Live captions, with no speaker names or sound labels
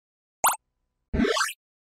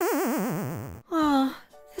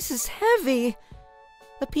This is heavy.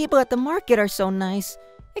 The people at the market are so nice.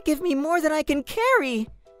 They give me more than I can carry.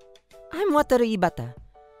 I'm Wataru Ibata.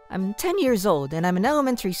 I'm 10 years old and I'm in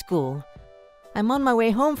elementary school. I'm on my way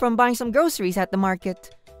home from buying some groceries at the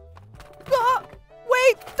market. Ah!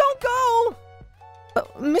 Wait! Don't go!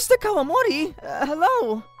 Mr. Kawamori,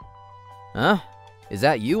 hello? Huh? Is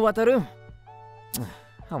that you, Wataru?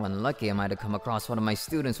 How unlucky am I to come across one of my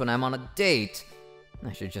students when I'm on a date?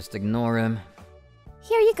 I should just ignore him.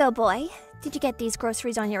 Here you go, boy. Did you get these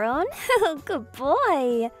groceries on your own? Good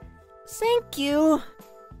boy. Thank you.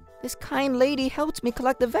 This kind lady helped me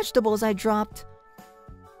collect the vegetables I dropped.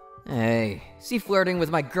 Hey, is he flirting with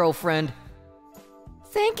my girlfriend?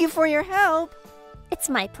 Thank you for your help. It's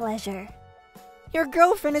my pleasure. Your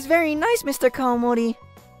girlfriend is very nice, Mr. Kawamori.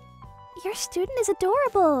 Your student is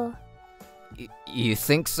adorable. You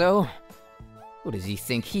think so? Who does he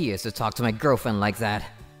think he is to talk to my girlfriend like that?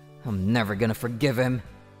 I'm never gonna forgive him.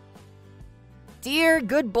 Dear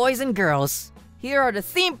good boys and girls, here are the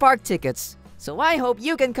theme park tickets, so I hope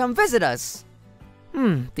you can come visit us.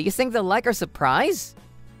 Do you think they'll like our surprise?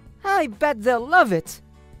 I bet they'll love it.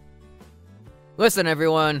 Listen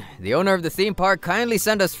everyone, the owner of the theme park kindly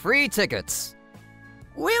sent us free tickets.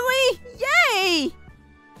 Really? Yay!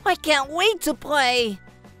 I can't wait to play.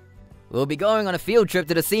 We'll be going on a field trip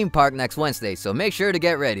to the theme park next Wednesday, so make sure to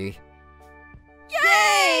get ready.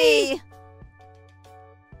 Yay!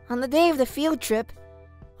 On the day of the field trip,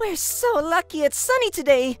 we're so lucky it's sunny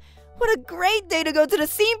today. What a great day to go to the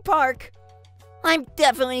theme park. I'm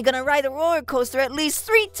definitely gonna ride the roller coaster at least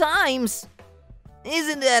 3 times.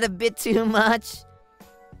 Isn't that a bit too much?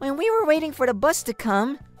 When we were waiting for the bus to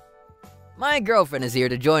come... My girlfriend is here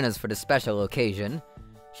to join us for the special occasion.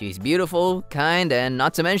 She's beautiful, kind, and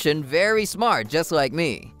not to mention very smart, just like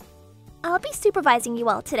me. I'll be supervising you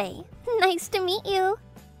all today. Nice to meet you.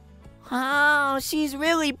 Oh, she's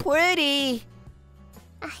really pretty.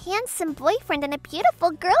 A handsome boyfriend and a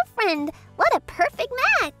beautiful girlfriend. What a perfect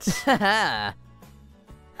match. Haha.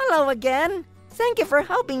 Hello again. Thank you for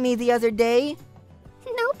helping me the other day.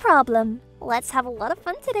 No problem. Let's have a lot of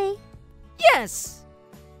fun today. Yes!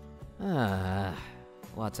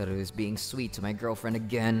 Wataru is being sweet to my girlfriend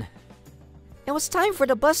again. It was time for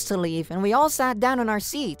the bus to leave, and we all sat down in our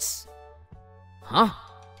seats. Huh?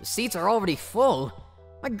 The seats are already full.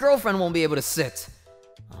 My girlfriend won't be able to sit.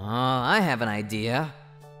 I have an idea.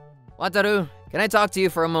 Wataru, can I talk to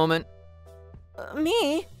you for a moment?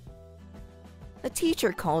 Me? The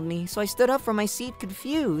teacher called me, so I stood up from my seat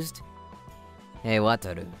confused. Hey,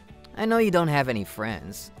 Wataru. I know you don't have any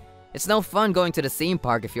friends. It's no fun going to the theme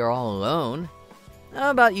park if you're all alone.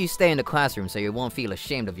 How about you stay in the classroom so you won't feel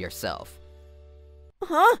ashamed of yourself?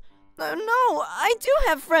 Huh? No, I do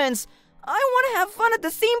have friends. I want to have fun at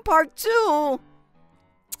the theme park too.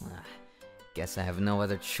 Guess I have no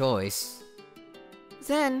other choice.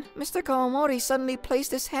 Then, Mr. Kawamori suddenly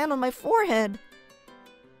placed his hand on my forehead.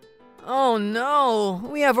 Oh no,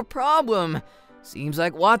 we have a problem. Seems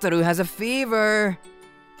like Wataru has a fever.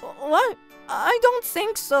 What? I don't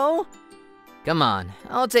think so. Come on,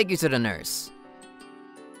 I'll take you to the nurse.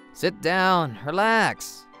 Sit down,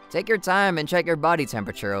 relax. Take your time and check your body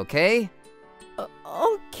temperature, okay?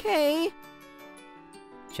 Okay.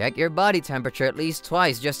 Check your body temperature at least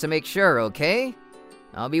twice just to make sure, okay?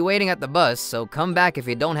 I'll be waiting at the bus, so come back if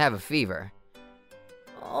you don't have a fever.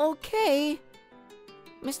 Okay.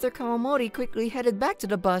 Mr. Kawamori quickly headed back to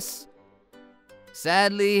the bus.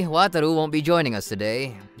 Sadly, Wataru won't be joining us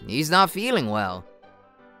today. He's not feeling well.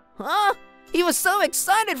 Huh? He was so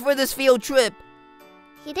excited for this field trip.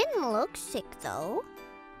 He didn't look sick, though.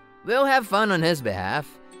 We'll have fun on his behalf.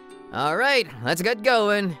 Alright, let's get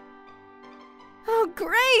going. Oh,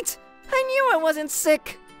 great! I knew I wasn't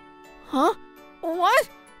sick. Huh? What?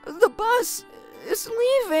 The bus is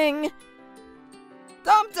leaving.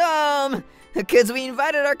 Dum-dum! The kids we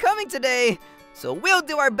invited are coming today, so we'll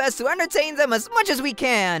do our best to entertain them as much as we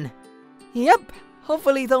can. Yep,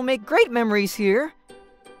 hopefully they'll make great memories here.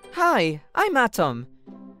 Hi, I'm Atom.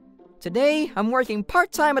 Today, I'm working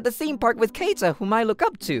part-time at the theme park with Keita, whom I look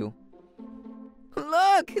up to.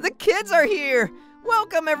 Look, the kids are here!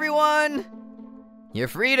 Welcome, everyone! You're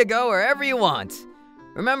free to go wherever you want.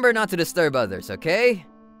 Remember not to disturb others, okay?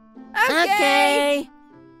 Okay!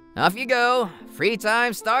 Off you go. Free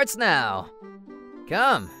time starts now.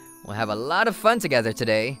 Come, we'll have a lot of fun together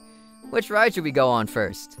today. Which ride should we go on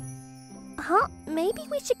first? Huh? Maybe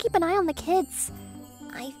we should keep an eye on the kids.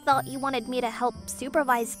 I thought you wanted me to help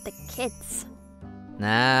supervise the kids.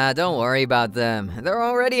 Nah, don't worry about them. They're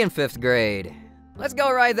already in 5th grade. Let's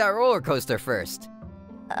go ride that roller coaster first.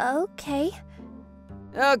 Okay.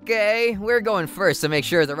 Okay, we're going first to make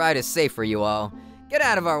sure the ride is safe for you all. Get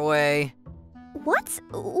out of our way. What?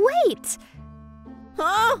 Wait!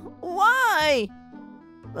 Huh? Why?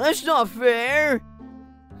 That's not fair.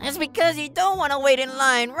 That's because you don't want to wait in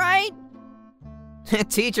line, right?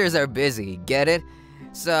 Teachers are busy, get it?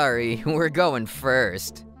 Sorry, we're going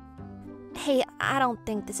first. Hey, I don't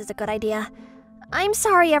think this is a good idea. I'm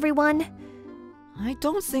sorry, everyone. I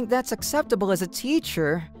don't think that's acceptable as a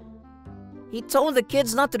teacher. He told the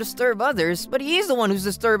kids not to disturb others, but he's the one who's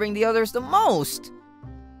disturbing the others the most.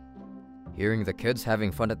 Hearing the kids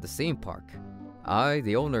having fun at the theme park, I,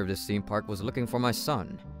 the owner of this theme park, was looking for my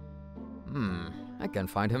son. I can't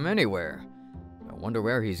find him anywhere. I wonder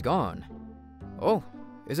where he's gone. Oh,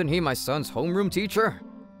 isn't he my son's homeroom teacher?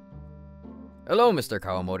 Hello, Mr.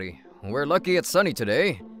 Kawamori. We're lucky it's sunny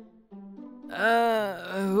today.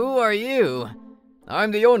 Who are you?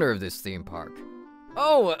 I'm the owner of this theme park.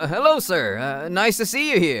 Oh, hello, sir. Nice to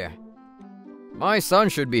see you here. My son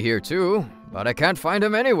should be here too, but I can't find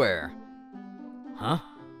him anywhere. Huh?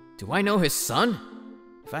 Do I know his son?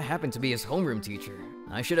 If I happen to be his homeroom teacher,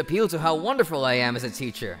 I should appeal to how wonderful I am as a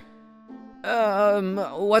teacher.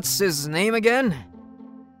 What's his name again?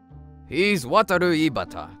 He's Wataru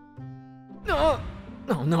Ibata. No!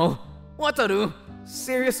 Oh no! Wataru!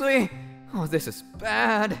 Seriously? Oh, this is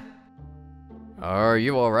bad. Are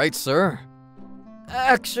you alright, sir?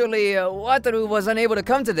 Actually, Wataru was unable to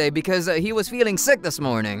come today because he was feeling sick this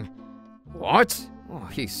morning. What? Oh,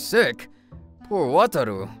 he's sick? Poor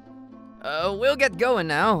Wataru. We'll get going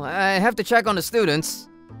now. I have to check on the students.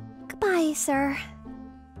 Goodbye, sir.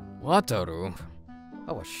 Wataru?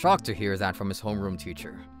 I was shocked to hear that from his homeroom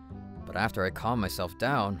teacher. But after I calmed myself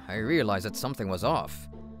down, I realized that something was off.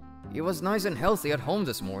 He was nice and healthy at home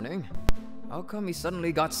this morning. How come he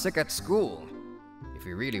suddenly got sick at school? If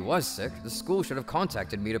he really was sick, the school should have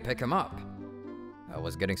contacted me to pick him up. I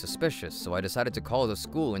was getting suspicious, so I decided to call the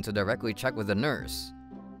school and to directly check with the nurse.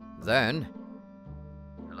 Then...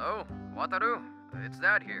 Hello? Wataru? It's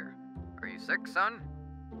Dad here. Are you sick, son?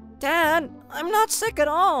 Dad, I'm not sick at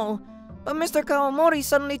all. But Mr. Kawamori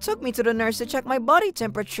suddenly took me to the nurse to check my body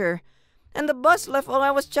temperature. And the bus left while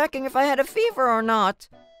I was checking if I had a fever or not.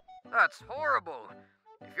 That's horrible.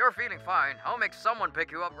 If you're feeling fine, I'll make someone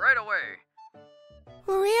pick you up right away.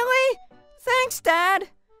 Really? Thanks, Dad.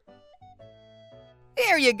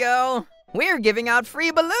 Here you go. We're giving out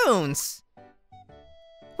free balloons.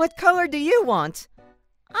 What color do you want?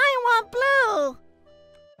 I want blue.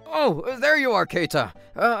 Oh, there you are, Keita.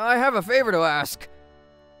 I have a favor to ask.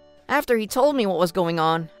 After he told me what was going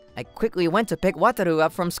on, I quickly went to pick Wataru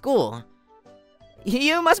up from school.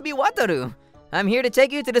 You must be Wataru. I'm here to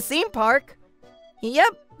take you to the theme park.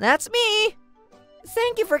 Yep, that's me.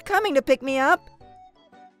 Thank you for coming to pick me up.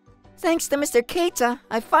 Thanks to Mr. Keita,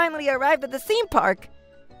 I finally arrived at the theme park.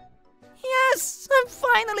 Yes, I'm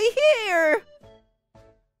finally here.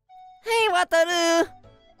 Hey, Wataru.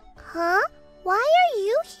 Huh? Why are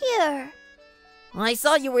you here? I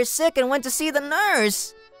saw you were sick and went to see the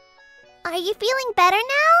nurse. Are you feeling better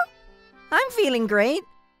now? I'm feeling great.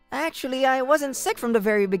 Actually, I wasn't sick from the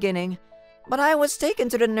very beginning, but I was taken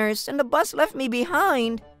to the nurse and the bus left me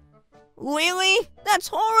behind. Really? That's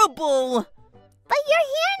horrible! But you're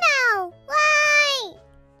here now! Why?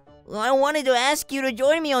 I wanted to ask you to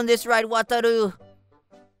join me on this ride, Wataru.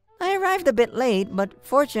 I arrived a bit late, but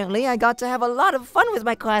fortunately I got to have a lot of fun with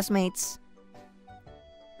my classmates.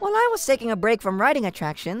 While I was taking a break from riding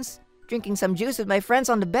attractions, drinking some juice with my friends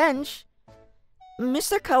on the bench,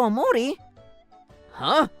 Mr. Kawamori...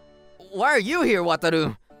 Huh? Why are you here,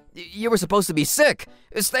 Wataru? You were supposed to be sick,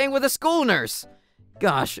 staying with a school nurse.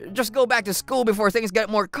 Gosh, just go back to school before things get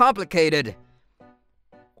more complicated.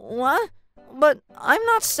 What? But I'm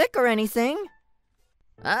not sick or anything.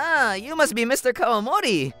 Ah, you must be Mr.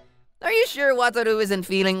 Kawamori. Are you sure Wataru isn't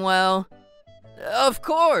feeling well? Of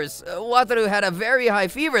course. Wataru had a very high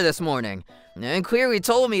fever this morning, and clearly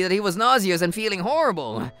told me that he was nauseous and feeling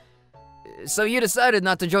horrible. So you decided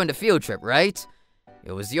not to join the field trip, right?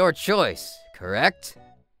 It was your choice, correct?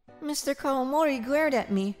 Mr. Kawamori glared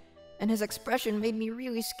at me, and his expression made me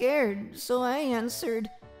really scared, so I answered,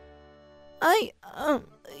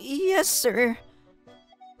 yes, sir.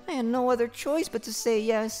 I had no other choice but to say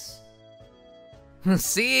yes.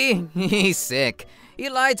 See? He's sick. He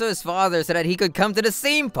lied to his father so that he could come to the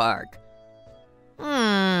theme park.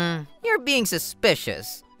 You're being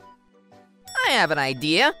suspicious. I have an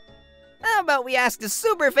idea. How about we ask the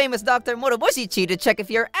super famous Dr. Moroboshichi to check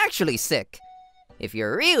if you're actually sick? If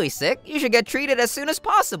you're really sick, you should get treated as soon as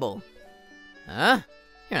possible. Huh?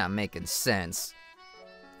 You're not making sense.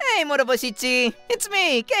 Hey, Moroboshichi, it's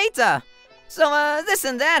me, Keita. So, this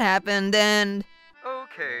and that happened, and...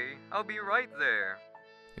 Okay, I'll be right there.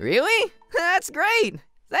 Really? That's great!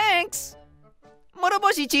 Thanks!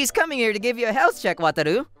 Moroboshi-chi's coming here to give you a health check,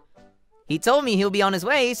 Wataru. He told me he'll be on his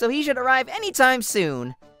way, so he should arrive anytime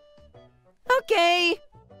soon. Okay.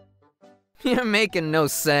 You're making no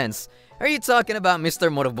sense. Are you talking about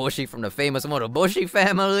Mr. Moroboshi from the famous Moroboshi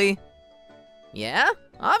family? Yeah,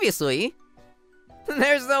 obviously.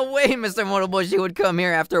 There's no way Mr. Moroboshi would come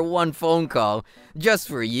here after one phone call, just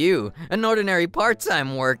for you, an ordinary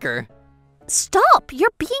part-time worker. Stop!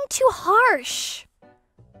 You're being too harsh.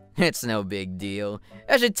 It's no big deal.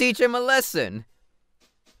 I should teach him a lesson.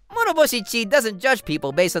 Moroboshi-chi doesn't judge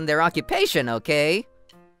people based on their occupation, okay?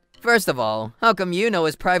 First of all, how come you know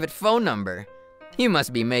his private phone number? You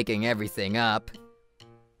must be making everything up.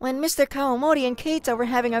 When Mr. Kawamori and Keita were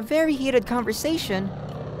having a very heated conversation,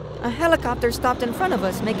 a helicopter stopped in front of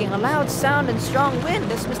us, making a loud sound and strong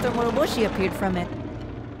wind as Mr. Moroboshi appeared from it.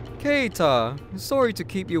 Keita, sorry to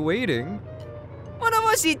keep you waiting.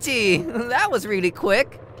 Moroboshi-chi, that was really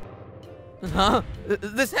quick. Huh?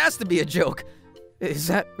 This has to be a joke. Is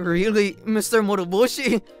that really Mr.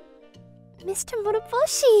 Moroboshi? Mr.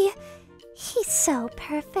 Moroboshi, he's so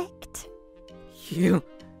perfect. You?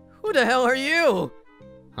 Who the hell are you?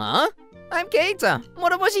 Huh? I'm Keita,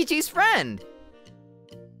 Moroboshi-chi's friend.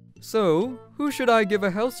 So, who should I give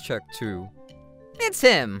a health check to? It's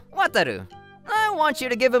him, Wataru. I want you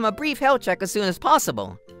to give him a brief health check as soon as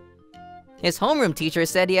possible. His homeroom teacher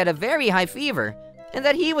said he had a very high fever, and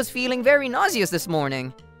that he was feeling very nauseous this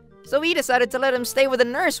morning. So we decided to let him stay with a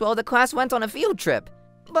nurse while the class went on a field trip.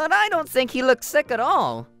 But I don't think he looks sick at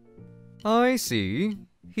all. I see.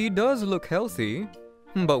 He does look healthy.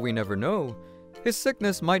 But we never know. His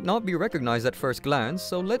sickness might not be recognized at first glance,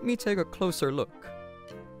 so let me take a closer look.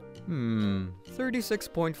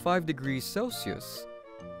 36.5 degrees Celsius.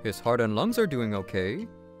 His heart and lungs are doing okay.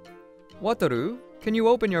 Wataru, can you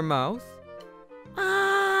open your mouth?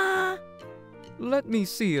 Let me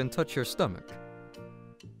see and touch your stomach.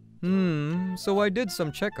 So I did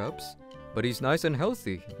some checkups, but he's nice and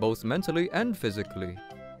healthy, both mentally and physically.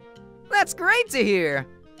 That's great to hear!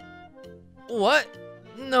 What?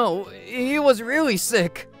 No, he was really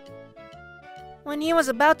sick. When he was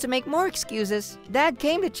about to make more excuses, Dad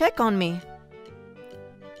came to check on me.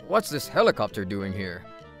 What's this helicopter doing here?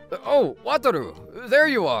 Oh, Wataru, there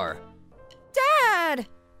you are. Dad!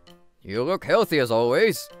 You look healthy as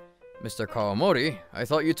always. Mr. Kawamori, I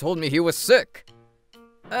thought you told me he was sick.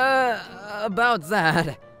 About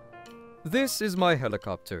that. This is my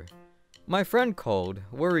helicopter. My friend called,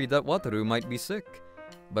 worried that Wataru might be sick.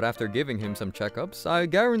 But after giving him some checkups, I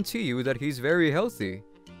guarantee you that he's very healthy.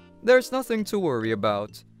 There's nothing to worry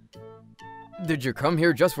about. Did you come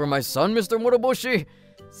here just for my son, Mr. Moroboshi?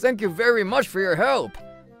 Thank you very much for your help.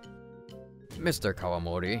 Mr.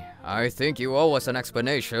 Kawamori, I think you owe us an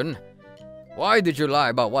explanation. Why did you lie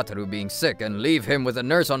about Wataru being sick and leave him with a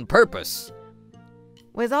nurse on purpose?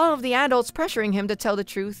 With all of the adults pressuring him to tell the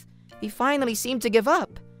truth, he finally seemed to give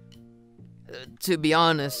up. To be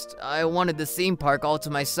honest, I wanted the theme park all to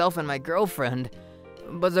myself and my girlfriend.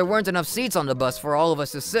 But there weren't enough seats on the bus for all of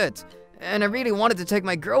us to sit, and I really wanted to take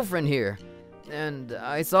my girlfriend here. And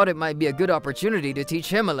I thought it might be a good opportunity to teach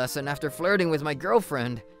him a lesson after flirting with my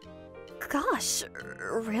girlfriend. Gosh,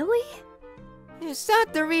 really? Is that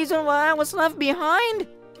the reason why I was left behind?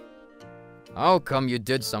 How come you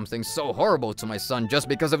did something so horrible to my son just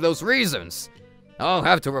because of those reasons? I'll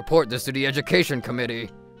have to report this to the education committee.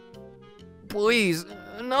 Please,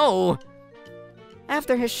 no.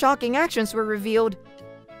 After his shocking actions were revealed,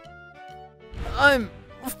 I'm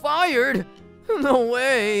fired? No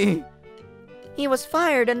way. He was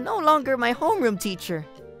fired and no longer my homeroom teacher.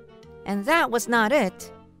 And that was not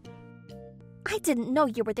it. I didn't know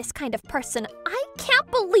you were this kind of person. I can't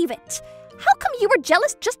believe it. How come you were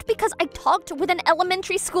jealous just because I talked with an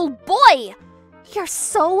elementary school boy? You're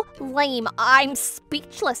so lame. I'm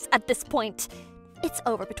speechless at this point. It's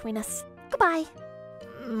over between us. Goodbye.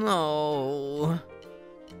 No.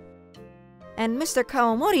 And Mr.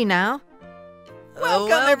 Kawamori now.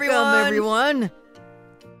 Welcome, everyone!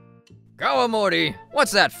 Kawamori,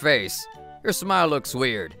 what's that face? Your smile looks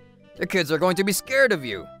weird. The kids are going to be scared of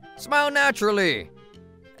you. Smile naturally.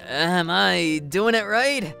 Am I doing it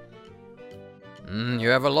right? You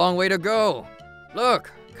have a long way to go.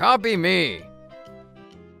 Look, copy me.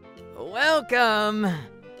 Welcome.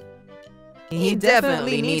 He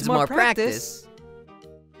definitely needs more practice.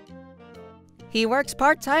 He works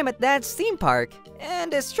part-time at Dad's theme park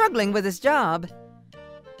and is struggling with his job.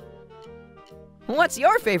 What's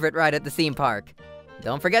your favorite ride at the theme park?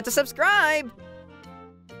 Don't forget to subscribe!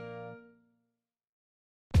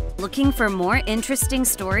 Looking for more interesting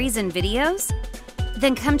stories and videos?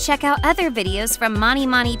 Then come check out other videos from Mani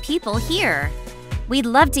Mani people here. We'd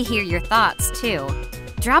love to hear your thoughts, too.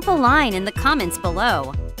 Drop a line in the comments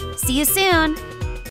below. See you soon!